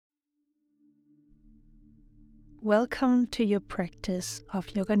Welcome to your practice of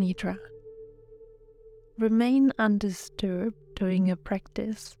Yoga Nidra. Remain undisturbed during your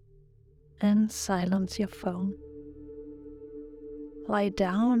practice and silence your phone. Lie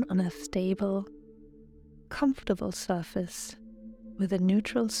down on a stable, comfortable surface with a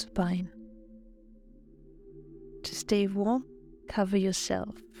neutral spine. To stay warm, cover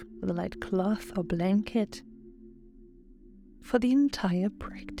yourself with a light cloth or blanket for the entire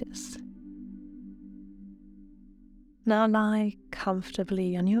practice. Now lie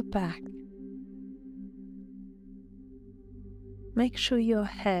comfortably on your back. Make sure your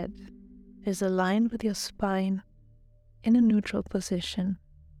head is aligned with your spine in a neutral position.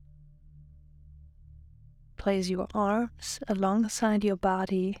 Place your arms alongside your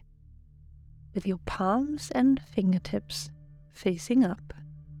body with your palms and fingertips facing up.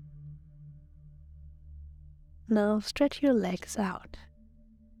 Now stretch your legs out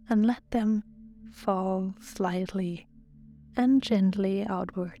and let them fall slightly and gently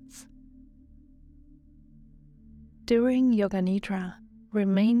outwards. During Yoga Nidra,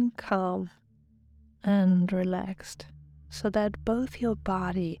 remain calm and relaxed so that both your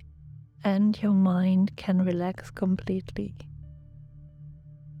body and your mind can relax completely.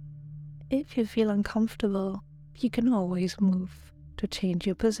 If you feel uncomfortable, you can always move to change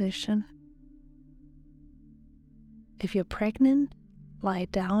your position. If you're pregnant, lie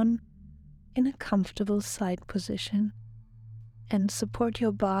down in a comfortable side position and support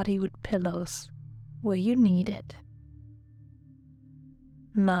your body with pillows where you need it.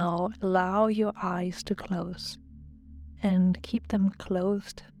 Now allow your eyes to close and keep them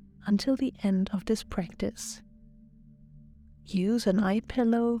closed until the end of this practice. Use an eye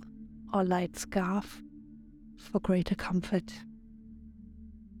pillow or light scarf for greater comfort.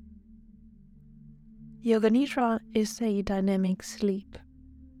 Yoga Nidra is a dynamic sleep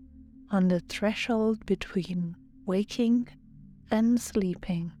on the threshold between waking and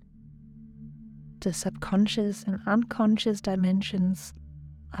sleeping. The subconscious and unconscious dimensions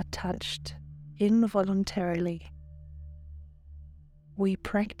are touched involuntarily. We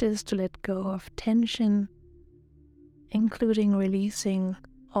practice to let go of tension, including releasing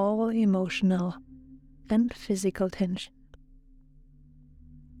all emotional and physical tension.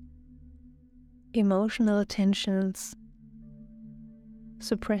 Emotional tensions,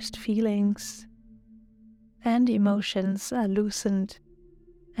 suppressed feelings, and emotions are loosened,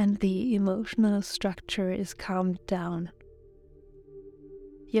 and the emotional structure is calmed down.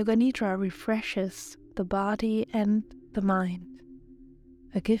 Yoga Nidra refreshes the body and the mind,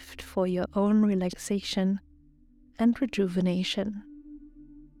 a gift for your own relaxation and rejuvenation.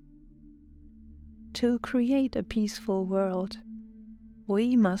 To create a peaceful world,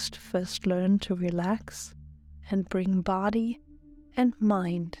 we must first learn to relax and bring body and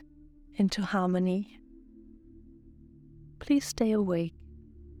mind into harmony. Please stay awake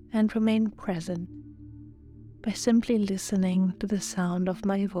and remain present by simply listening to the sound of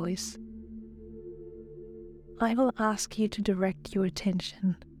my voice. I will ask you to direct your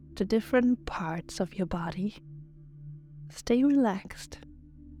attention to different parts of your body. Stay relaxed,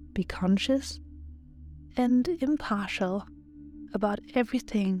 be conscious and impartial about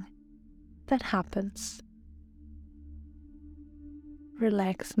everything that happens.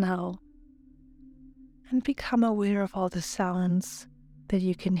 Relax now and become aware of all the sounds that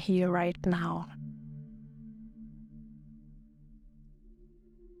you can hear right now.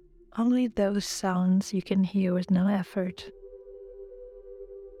 Only those sounds you can hear with no effort.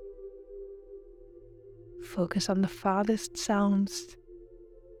 Focus on the farthest sounds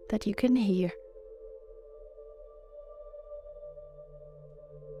that you can hear.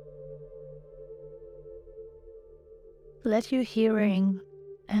 Let your hearing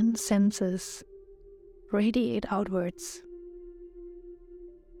and senses radiate outwards.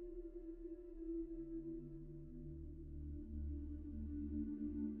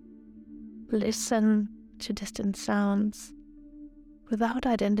 Listen to distant sounds without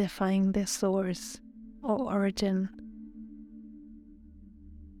identifying their source or origin.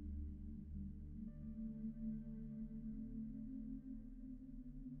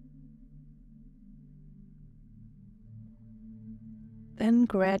 Then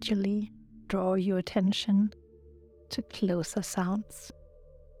gradually draw your attention to closer sounds.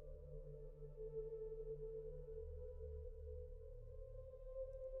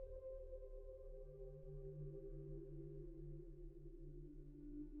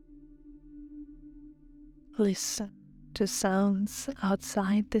 Listen to sounds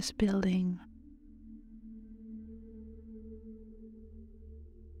outside this building.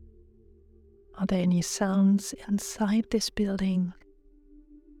 Are there any sounds inside this building?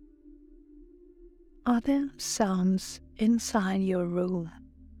 Are there sounds inside your room?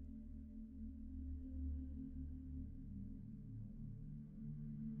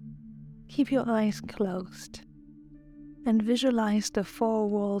 Keep your eyes closed and visualize the four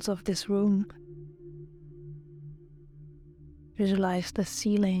walls of this room. Visualize the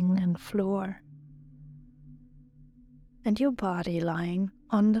ceiling and floor, and your body lying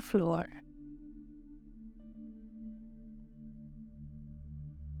on the floor.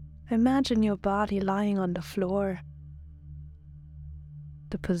 Imagine your body lying on the floor,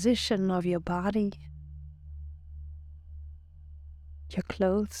 the position of your body, your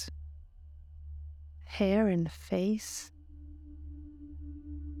clothes, hair and face.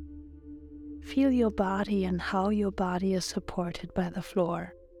 Feel your body and how your body is supported by the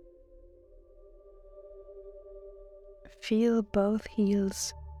floor. Feel both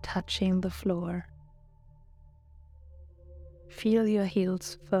heels touching the floor. Feel your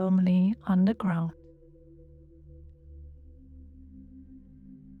heels firmly on the ground.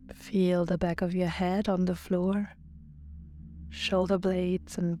 Feel the back of your head on the floor, shoulder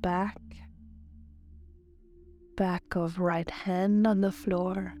blades and back of right hand on the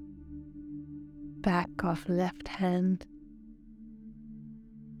floor, back of left hand,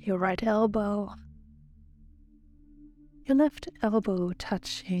 your right elbow, your left elbow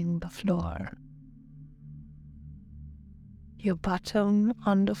touching the floor, your bottom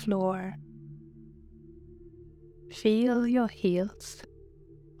on the floor. Feel your heels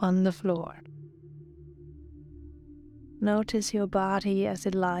on the floor. Notice your body as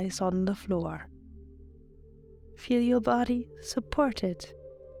it lies on the floor. Feel your body supported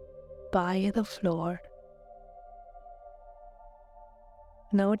by the floor.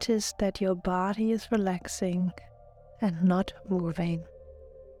 Notice that your body is relaxing and not moving.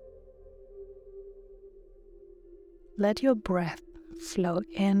 Let your breath flow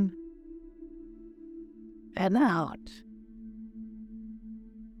in and out.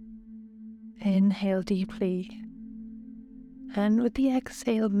 Inhale deeply, and with the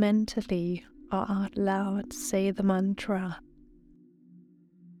exhale mentally or out loud say the mantra.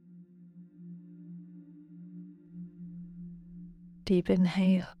 Deep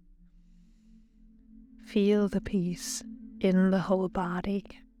inhale. Feel the peace in the whole body.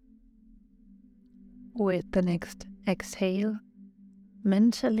 With the next exhale,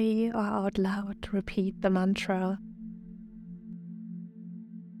 mentally or out loud repeat the mantra.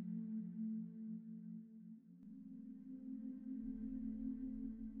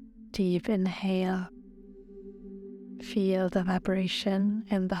 Deep inhale. Feel the vibration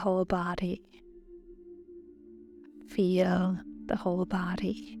in the whole body. Feel the whole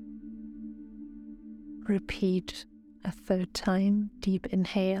body. Repeat a third time. Deep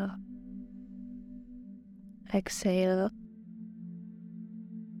inhale. Exhale.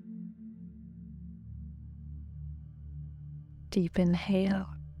 Deep inhale.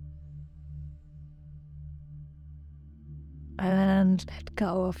 And let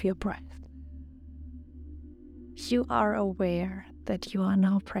go of your breath. You are aware that you are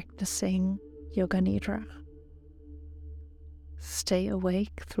now practicing Yoga Nidra. Stay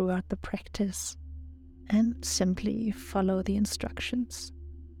awake throughout the practice and simply follow the instructions.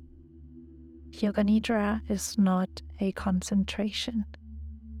 Yoga Nidra is not a concentration.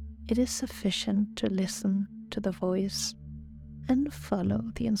 It is sufficient to listen to the voice and follow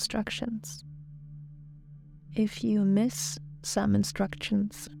the instructions. If you miss some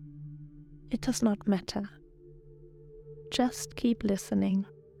instructions, it does not matter. Just keep listening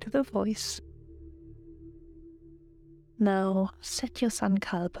to the voice. Now set your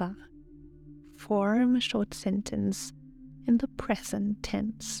sankalpa. Form a short sentence in the present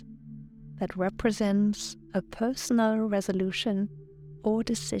tense that represents a personal resolution or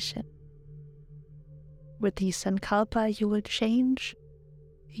decision. With the sankalpa, you will change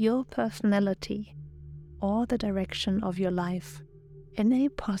your personality or the direction of your life in a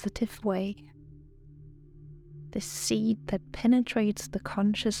positive way. The seed that penetrates the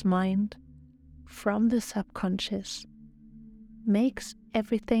conscious mind from the subconscious makes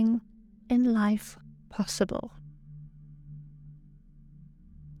everything in life possible.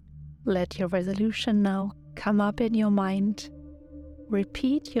 Let your resolution now come up in your mind.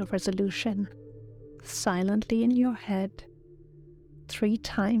 Repeat your resolution silently in your head 3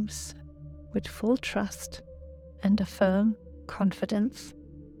 times with full trust and a firm confidence.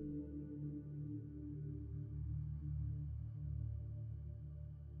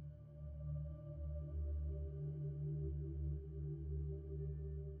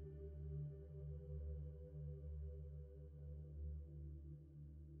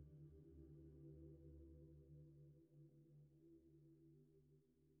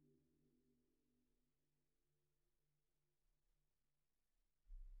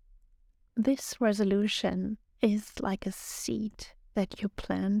 This resolution is like a seed that you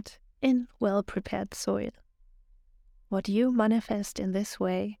plant in well-prepared soil. What you manifest in this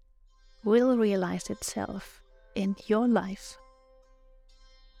way will realize itself in your life.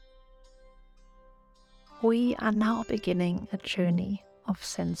 We are now beginning a journey of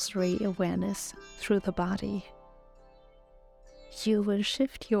sensory awareness through the body. You will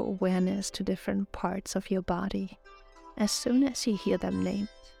shift your awareness to different parts of your body as soon as you hear them named.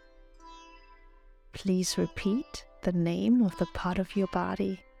 Please repeat the name of the part of your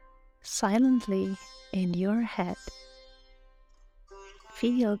body silently in your head.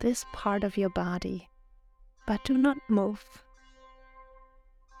 Feel this part of your body, but do not move.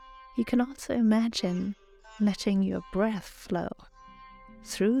 You can also imagine letting your breath flow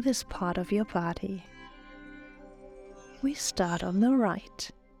through this part of your body. We start on the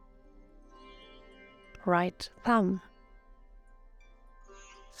right. Right thumb,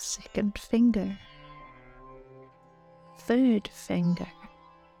 second finger, third finger,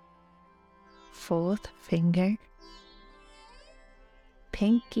 fourth finger,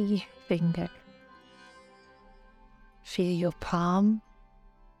 pinky finger. Feel your palm,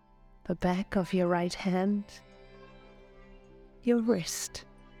 the back of your right hand, your wrist,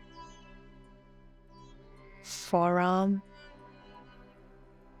 forearm,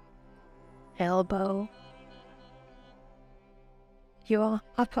 elbow, your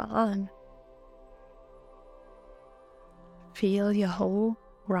upper arm. Feel your whole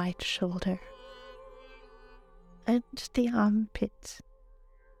right shoulder and the armpit.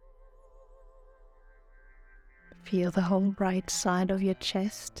 Feel the whole right side of your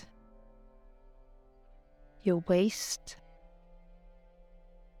chest, your waist,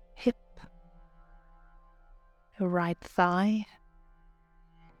 hip, your right thigh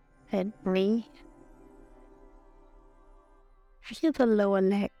and knee. Feel the lower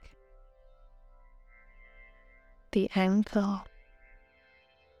leg, the ankle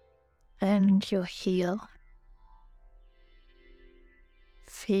and your heel.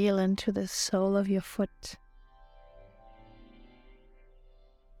 Feel into the sole of your foot,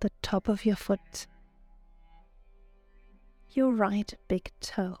 the top of your foot, your right big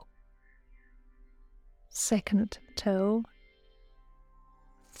toe, second toe,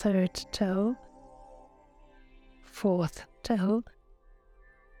 third toe, fourth toe,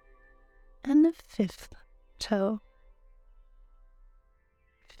 and the fifth toe.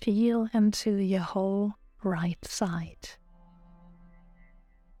 Feel into your whole right side.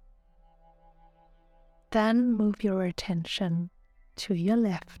 Then move your attention to your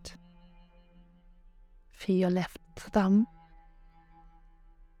left. Feel your left thumb,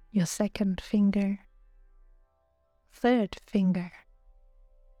 your second finger, third finger,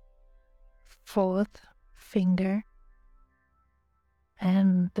 fourth finger,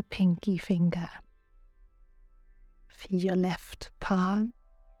 and the pinky finger. Feel your left palm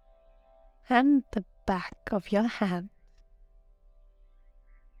and the back of your hand.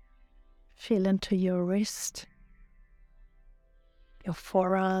 Feel into your wrist, your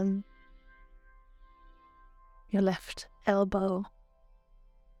forearm, your left elbow,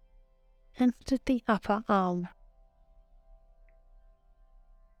 and the upper arm.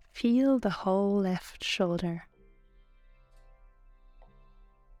 Feel the whole left shoulder,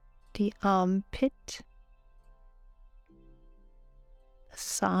 the armpit, the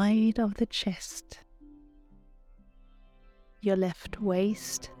side of the chest, your left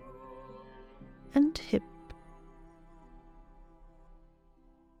waist and hip,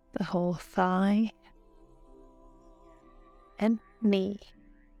 the whole thigh and knee.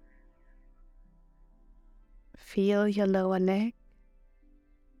 Feel your lower leg,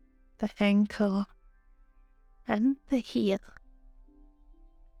 the ankle and the heel.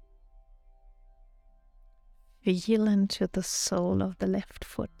 Feel into the sole of the left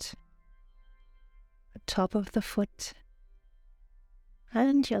foot, the top of the foot,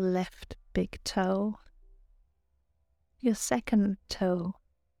 and your left big toe, your second toe,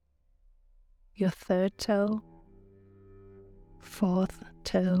 your third toe, fourth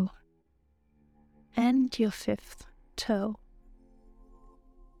toe, and your fifth toe.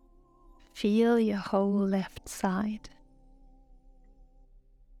 Feel your whole left side.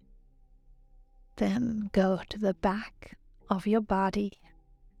 Then go to the back of your body,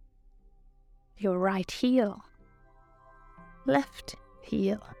 your right heel, left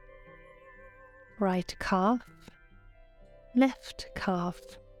heel, right calf, left calf,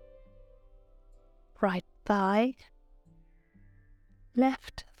 right thigh,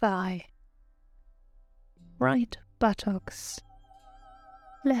 left thigh, right buttocks,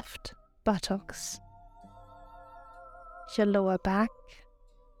 left buttocks, your lower back,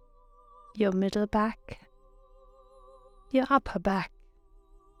 your middle back, your upper back,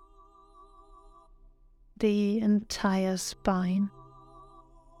 the entire spine.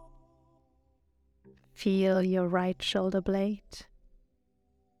 Feel your right shoulder blade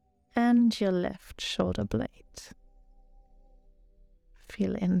and your left shoulder blade.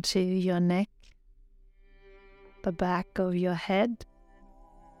 Feel into your neck, the back of your head,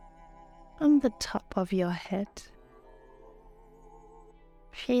 and the top of your head.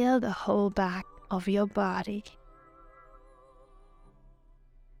 Feel the whole back of your body.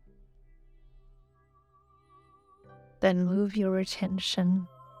 Then move your attention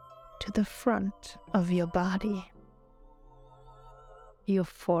to the front of your body, your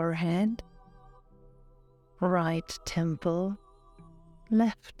forehead, right temple,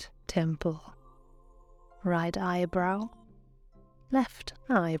 left temple, right eyebrow, left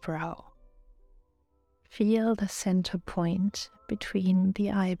eyebrow. Feel the center point between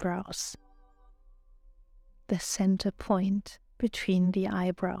the eyebrows. The center point between the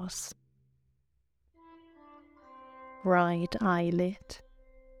eyebrows. Right eyelid,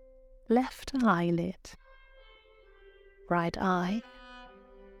 left eyelid, right eye,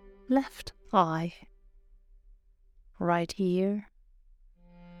 left eye, right ear,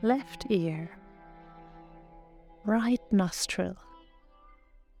 left ear, right nostril,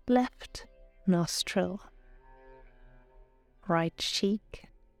 left nostril, right cheek,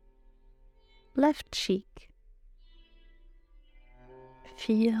 left cheek.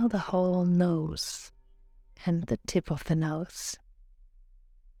 Feel the whole nose and the tip of the nose,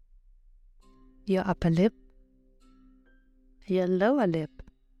 your upper lip, your lower lip,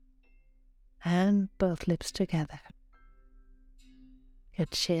 and both lips together, your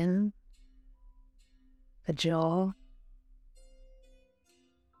chin, the jaw,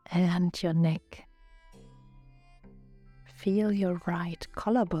 and your neck. Feel your right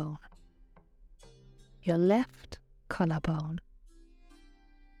collarbone, your left collarbone,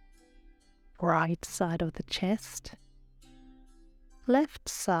 right side of the chest, left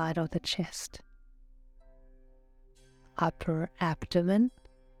side of the chest, upper abdomen,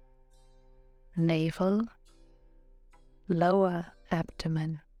 navel, lower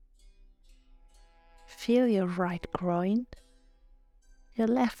abdomen. Feel your right groin, your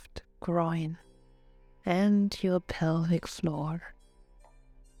left groin, and your pelvic floor.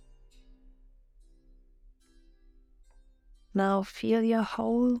 Now feel your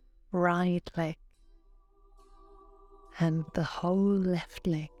whole right leg and the whole left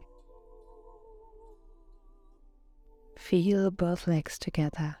leg. Feel both legs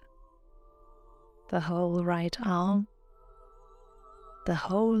together, the whole right arm, the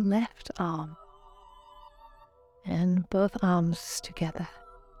whole left arm, and both arms together.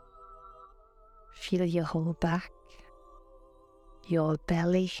 Feel your whole back, your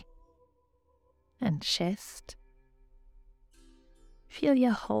belly and chest. Feel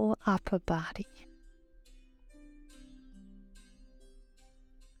your whole upper body.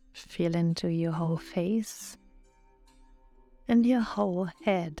 Feel into your whole face and your whole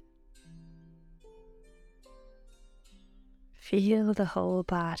head. Feel the whole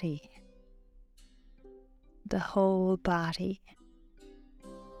body, the whole body,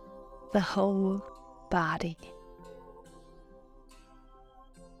 the whole body,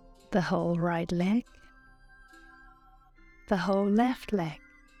 the whole right leg, the whole left leg,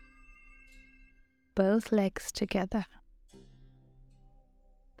 both legs together,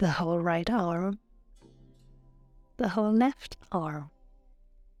 the whole right arm, the whole left arm,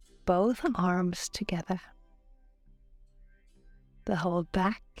 both arms together, the whole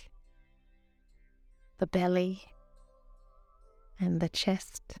back, the belly, and the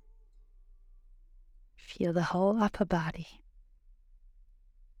chest. Feel the whole upper body,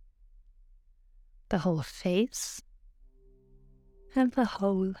 the whole face, and the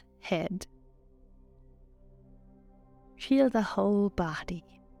whole head. Feel the whole body,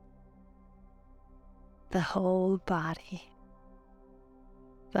 the whole body,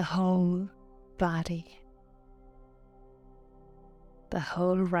 the whole body, the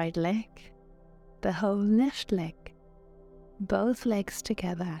whole right leg, the whole left leg, both legs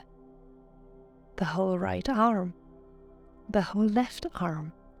together, the whole right arm, the whole left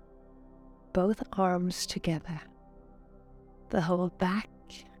arm, both arms together, the whole back,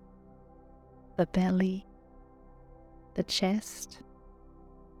 the belly, the chest,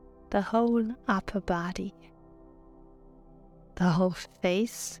 the whole upper body, the whole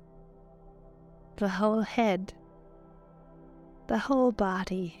face, the whole head, the whole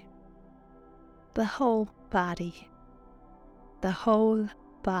body, the whole body, the whole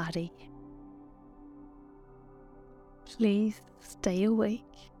body. Please stay awake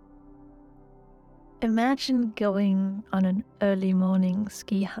Imagine going on an early morning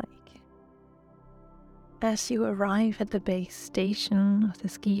ski hike. As you arrive at the base station of the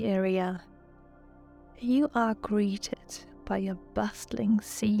ski area, you are greeted by a bustling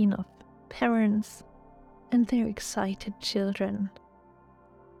scene of parents and their excited children.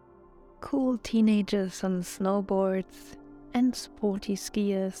 Cool teenagers on snowboards and sporty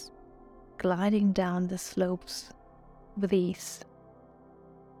skiers gliding down the slopes with ease.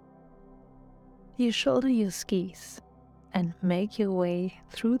 You shoulder your skis and make your way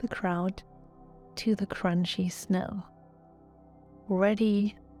through the crowd to the crunchy snow,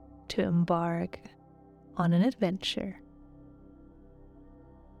 ready to embark on an adventure.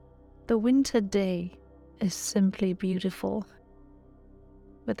 The winter day is simply beautiful,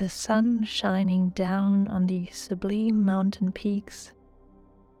 with the sun shining down on the sublime mountain peaks,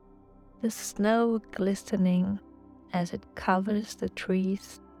 the snow glistening as it covers the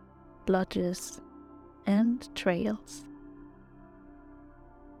trees, lodges, and trails.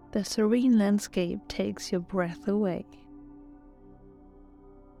 The serene landscape takes your breath away.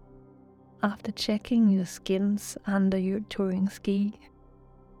 After checking your skins under your touring ski,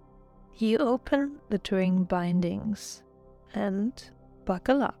 you open the touring bindings and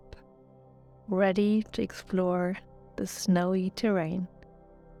buckle up, ready to explore the snowy terrain.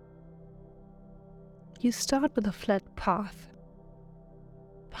 You start with a flat path,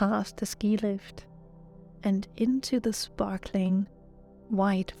 past the ski lift, and into the sparkling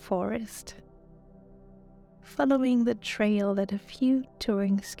white forest, following the trail that a few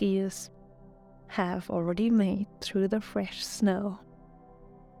touring skiers have already made through the fresh snow.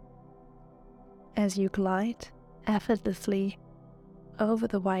 As you glide effortlessly over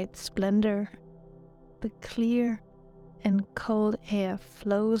the white splendor, the clear and cold air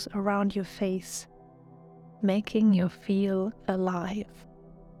flows around your face, making you feel alive.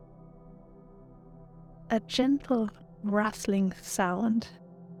 A gentle rustling sound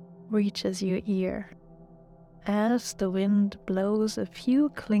reaches your ear as the wind blows a few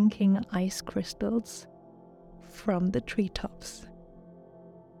clinking ice crystals from the treetops.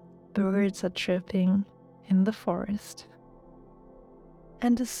 Birds are chirping in the forest,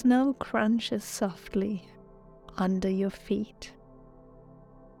 and the snow crunches softly under your feet.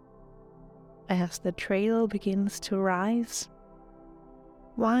 As the trail begins to rise,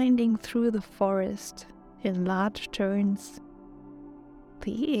 winding through the forest in large turns,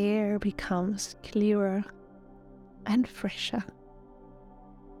 the air becomes clearer and fresher.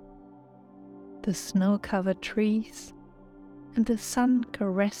 The snow-covered trees and the sun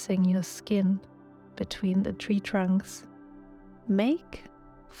caressing your skin between the tree trunks make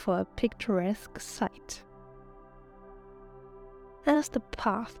for a picturesque sight. As the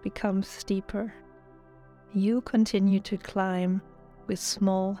path becomes steeper, you continue to climb with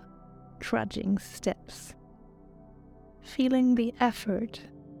small, trudging steps, feeling the effort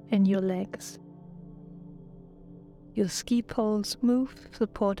in your legs. Your ski poles move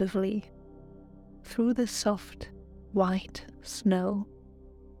supportively through the soft, white snow.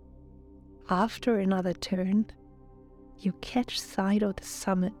 After another turn, you catch sight of the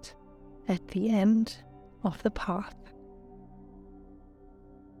summit at the end of the path.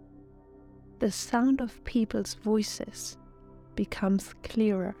 The sound of people's voices becomes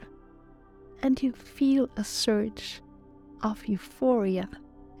clearer, and you feel a surge of euphoria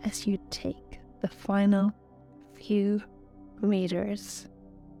as you take the final few meters.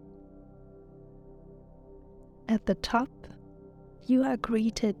 At the top, you are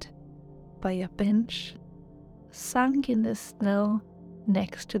greeted by a bench sunk in the snow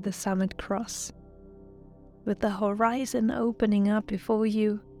next to the summit cross, with the horizon opening up before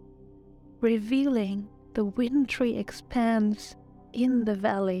you, revealing the wintry expanse in the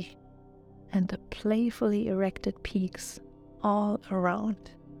valley and the playfully erected peaks all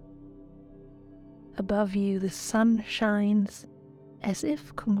around. Above you, the sun shines as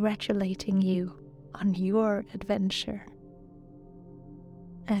if congratulating you on your adventure.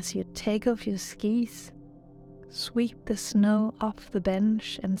 As you take off your skis, sweep the snow off the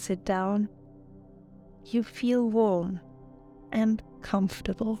bench and sit down, you feel warm and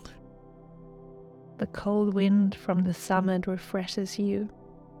comfortable. The cold wind from the summit refreshes you,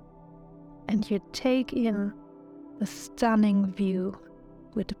 and you take in the stunning view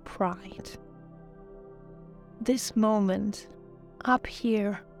with pride. This moment, up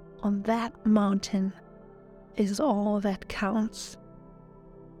here on that mountain, is all that counts.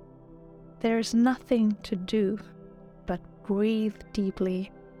 There is nothing to do but breathe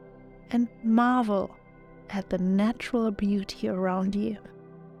deeply and marvel at the natural beauty around you.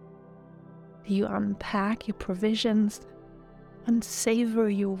 You unpack your provisions and savor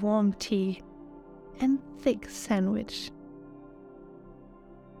your warm tea and thick sandwich.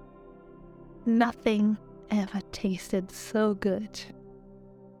 Nothing ever tasted so good.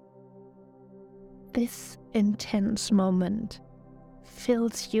 This intense moment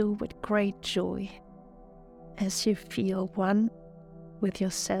fills you with great joy as you feel one with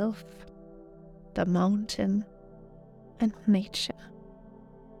yourself, the mountain, and nature.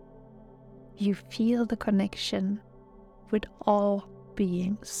 You feel the connection with all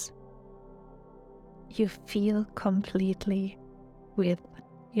beings. You feel completely with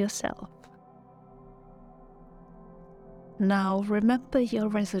yourself. Now remember your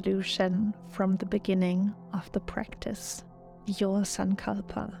resolution from the beginning of the practice, your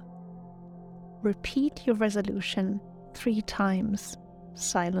sankalpa. Repeat your resolution 3 times,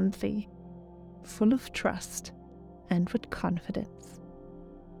 silently, full of trust and with confidence.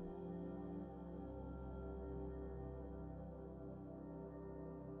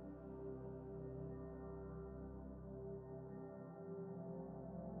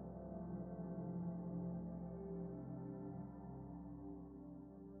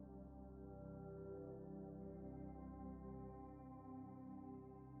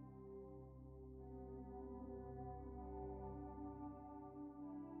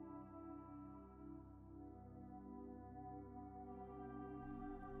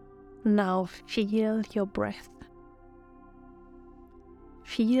 Now feel your breath.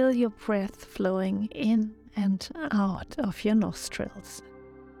 Feel your breath flowing in and out of your nostrils.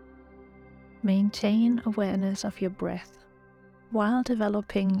 Maintain awareness of your breath while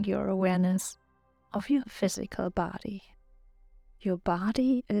developing your awareness of your physical body. Your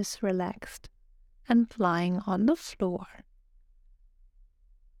body is relaxed and lying on the floor.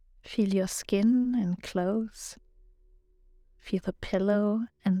 Feel your skin and clothes. Feel the pillow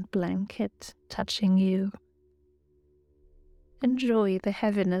and blanket touching you. Enjoy the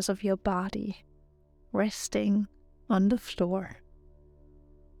heaviness of your body resting on the floor.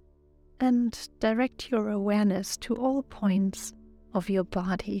 And direct your awareness to all points of your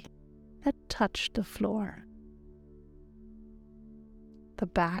body that touch the floor. The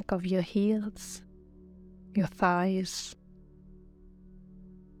back of your heels, your thighs,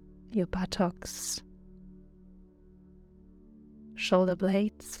 your buttocks, shoulder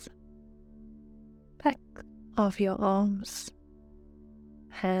blades, back of your arms,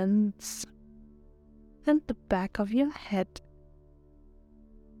 hands, and the back of your head.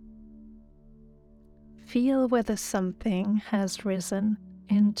 Feel whether something has risen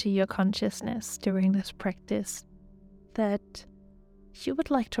into your consciousness during this practice that you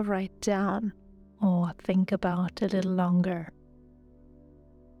would like to write down or think about a little longer.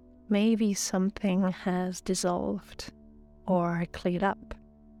 Maybe something has dissolved or cleared up.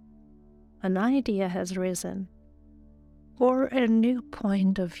 An idea has risen, or a new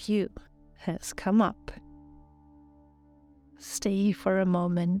point of view has come up. Stay for a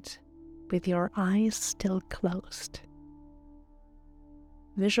moment with your eyes still closed.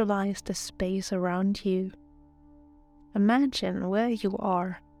 Visualize the space around you. Imagine where you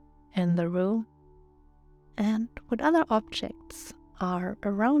are in the room and what other objects are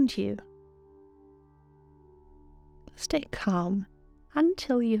around you. Stay calm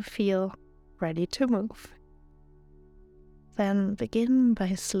until you feel ready to move. Then begin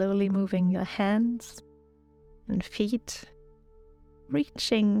by slowly moving your hands and feet,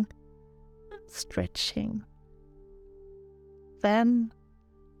 reaching and stretching. Then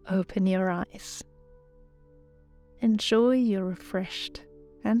open your eyes. Enjoy your refreshed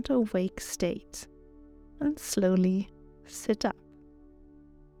and awake state and slowly sit up.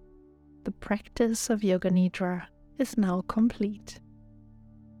 The practice of Yoga Nidra is now complete.